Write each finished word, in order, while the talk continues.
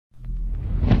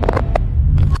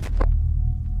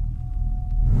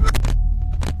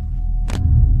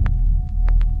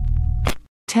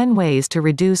10 ways to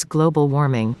reduce global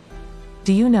warming.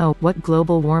 Do you know what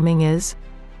global warming is?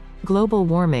 Global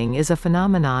warming is a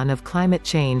phenomenon of climate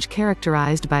change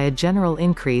characterized by a general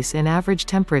increase in average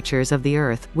temperatures of the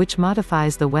Earth, which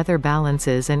modifies the weather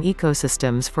balances and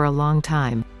ecosystems for a long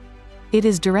time. It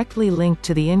is directly linked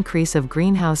to the increase of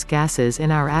greenhouse gases in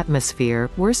our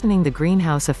atmosphere, worsening the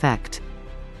greenhouse effect.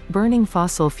 Burning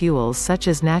fossil fuels such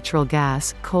as natural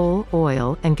gas, coal,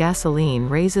 oil, and gasoline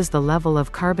raises the level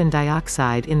of carbon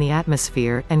dioxide in the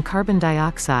atmosphere, and carbon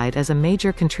dioxide is a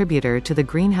major contributor to the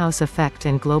greenhouse effect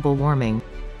and global warming.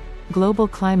 Global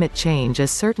climate change is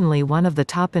certainly one of the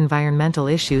top environmental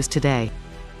issues today.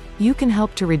 You can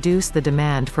help to reduce the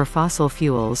demand for fossil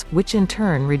fuels, which in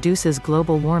turn reduces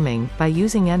global warming, by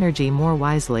using energy more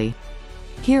wisely.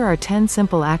 Here are 10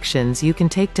 simple actions you can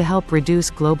take to help reduce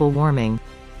global warming.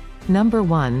 Number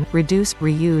 1. Reduce,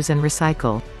 reuse and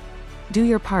recycle. Do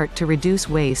your part to reduce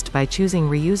waste by choosing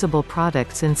reusable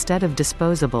products instead of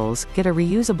disposables. Get a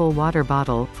reusable water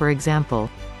bottle, for example.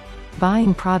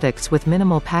 Buying products with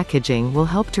minimal packaging will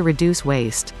help to reduce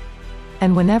waste.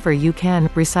 And whenever you can,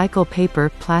 recycle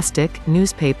paper, plastic,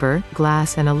 newspaper,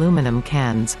 glass and aluminum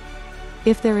cans.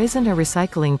 If there isn't a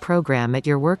recycling program at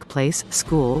your workplace,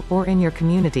 school, or in your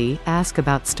community, ask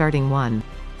about starting one.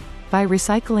 By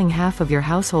recycling half of your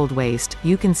household waste,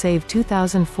 you can save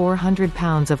 2,400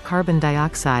 pounds of carbon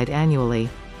dioxide annually.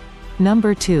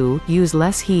 Number 2. Use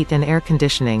less heat and air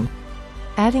conditioning.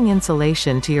 Adding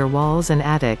insulation to your walls and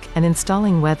attic, and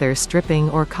installing weather stripping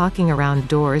or caulking around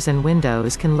doors and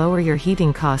windows can lower your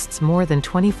heating costs more than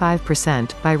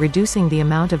 25% by reducing the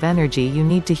amount of energy you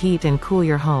need to heat and cool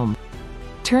your home.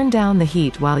 Turn down the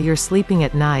heat while you're sleeping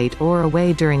at night or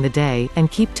away during the day, and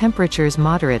keep temperatures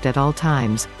moderate at all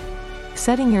times.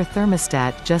 Setting your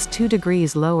thermostat just 2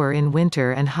 degrees lower in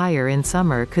winter and higher in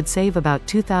summer could save about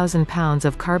 2,000 pounds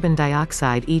of carbon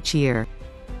dioxide each year.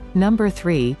 Number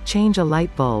 3. Change a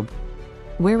light bulb.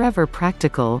 Wherever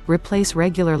practical, replace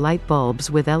regular light bulbs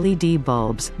with LED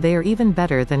bulbs. They are even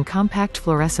better than compact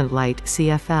fluorescent light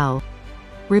 (CFL).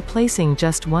 Replacing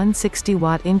just one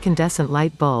 60-watt incandescent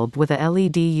light bulb with a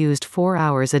LED used 4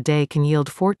 hours a day can yield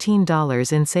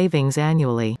 $14 in savings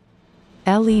annually.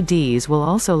 LEDs will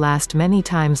also last many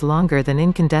times longer than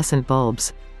incandescent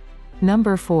bulbs.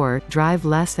 Number 4. Drive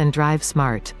less and drive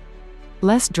smart.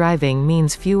 Less driving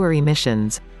means fewer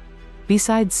emissions.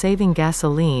 Besides saving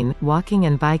gasoline, walking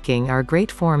and biking are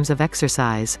great forms of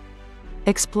exercise.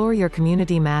 Explore your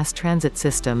community mass transit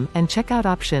system, and check out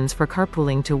options for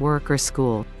carpooling to work or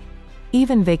school.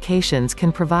 Even vacations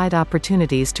can provide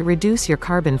opportunities to reduce your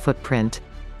carbon footprint.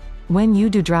 When you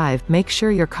do drive, make sure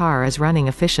your car is running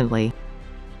efficiently.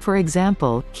 For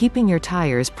example, keeping your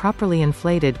tires properly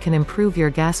inflated can improve your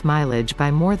gas mileage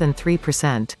by more than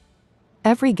 3%.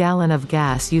 Every gallon of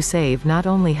gas you save not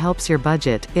only helps your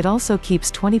budget, it also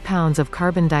keeps 20 pounds of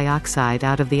carbon dioxide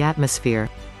out of the atmosphere.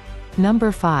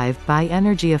 Number 5. Buy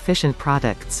energy-efficient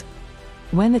products.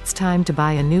 When it's time to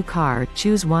buy a new car,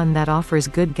 choose one that offers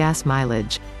good gas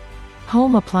mileage.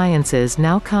 Home appliances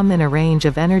now come in a range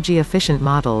of energy-efficient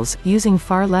models, using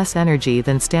far less energy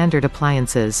than standard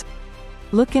appliances.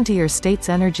 Look into your state's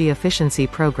energy efficiency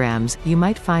programs, you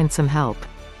might find some help.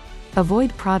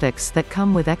 Avoid products that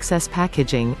come with excess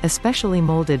packaging, especially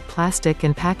molded plastic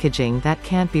and packaging that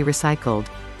can't be recycled.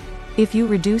 If you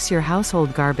reduce your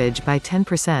household garbage by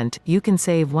 10%, you can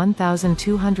save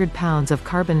 1,200 pounds of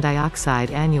carbon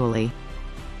dioxide annually.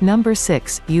 Number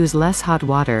 6. Use less hot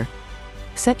water.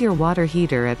 Set your water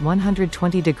heater at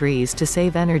 120 degrees to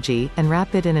save energy, and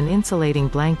wrap it in an insulating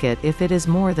blanket if it is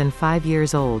more than 5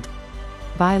 years old.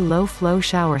 Buy low-flow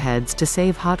showerheads to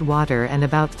save hot water and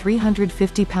about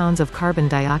 350 pounds of carbon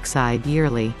dioxide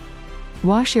yearly.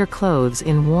 Wash your clothes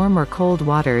in warm or cold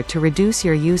water to reduce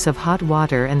your use of hot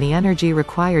water and the energy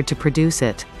required to produce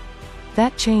it.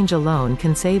 That change alone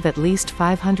can save at least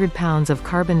 500 pounds of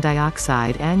carbon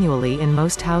dioxide annually in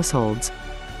most households.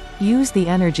 Use the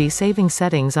energy-saving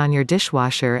settings on your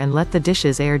dishwasher and let the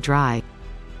dishes air dry.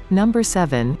 Number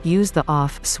 7. Use the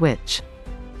off switch.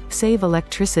 Save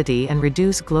electricity and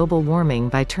reduce global warming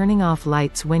by turning off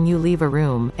lights when you leave a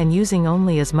room, and using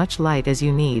only as much light as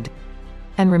you need.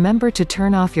 And remember to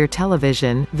turn off your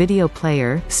television, video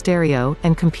player, stereo,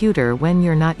 and computer when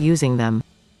you're not using them.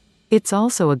 It's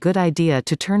also a good idea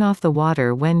to turn off the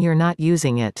water when you're not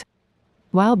using it.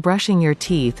 While brushing your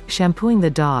teeth, shampooing the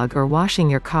dog or washing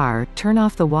your car, turn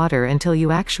off the water until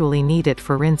you actually need it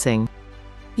for rinsing.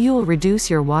 You'll reduce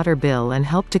your water bill and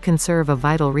help to conserve a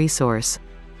vital resource.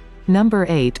 Number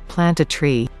 8. Plant a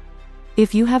tree.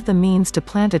 If you have the means to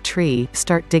plant a tree,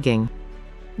 start digging.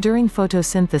 During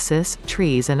photosynthesis,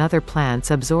 trees and other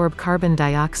plants absorb carbon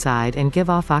dioxide and give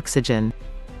off oxygen.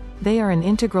 They are an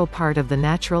integral part of the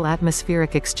natural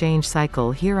atmospheric exchange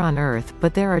cycle here on Earth,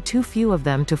 but there are too few of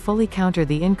them to fully counter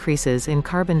the increases in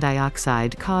carbon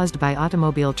dioxide caused by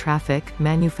automobile traffic,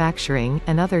 manufacturing,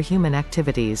 and other human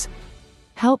activities.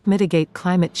 Help mitigate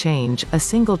climate change. A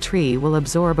single tree will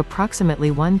absorb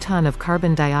approximately 1 ton of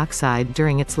carbon dioxide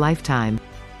during its lifetime.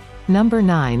 Number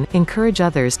 9. Encourage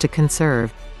others to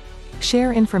conserve.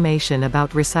 Share information about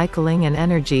recycling and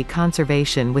energy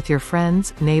conservation with your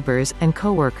friends, neighbors, and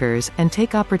coworkers, and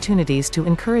take opportunities to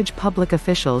encourage public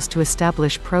officials to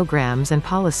establish programs and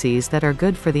policies that are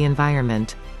good for the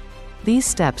environment. These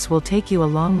steps will take you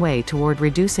a long way toward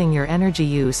reducing your energy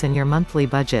use and your monthly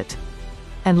budget.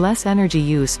 And less energy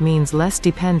use means less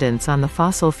dependence on the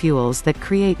fossil fuels that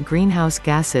create greenhouse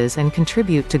gases and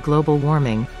contribute to global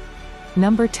warming.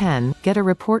 Number 10. Get a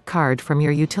report card from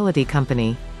your utility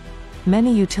company.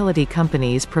 Many utility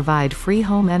companies provide free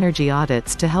home energy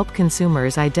audits to help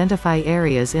consumers identify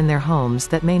areas in their homes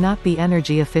that may not be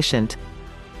energy efficient.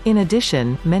 In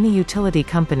addition, many utility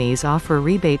companies offer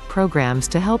rebate programs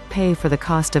to help pay for the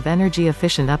cost of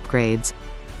energy-efficient upgrades.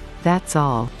 That's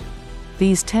all.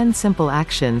 These 10 simple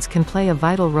actions can play a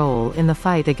vital role in the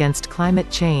fight against climate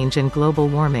change and global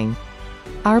warming.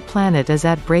 Our planet is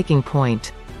at breaking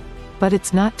point. But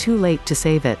it's not too late to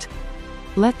save it.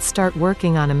 Let's start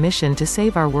working on a mission to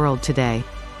save our world today.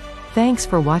 Thanks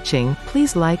for watching.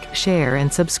 Please like, share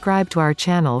and subscribe to our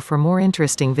channel for more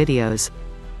interesting videos.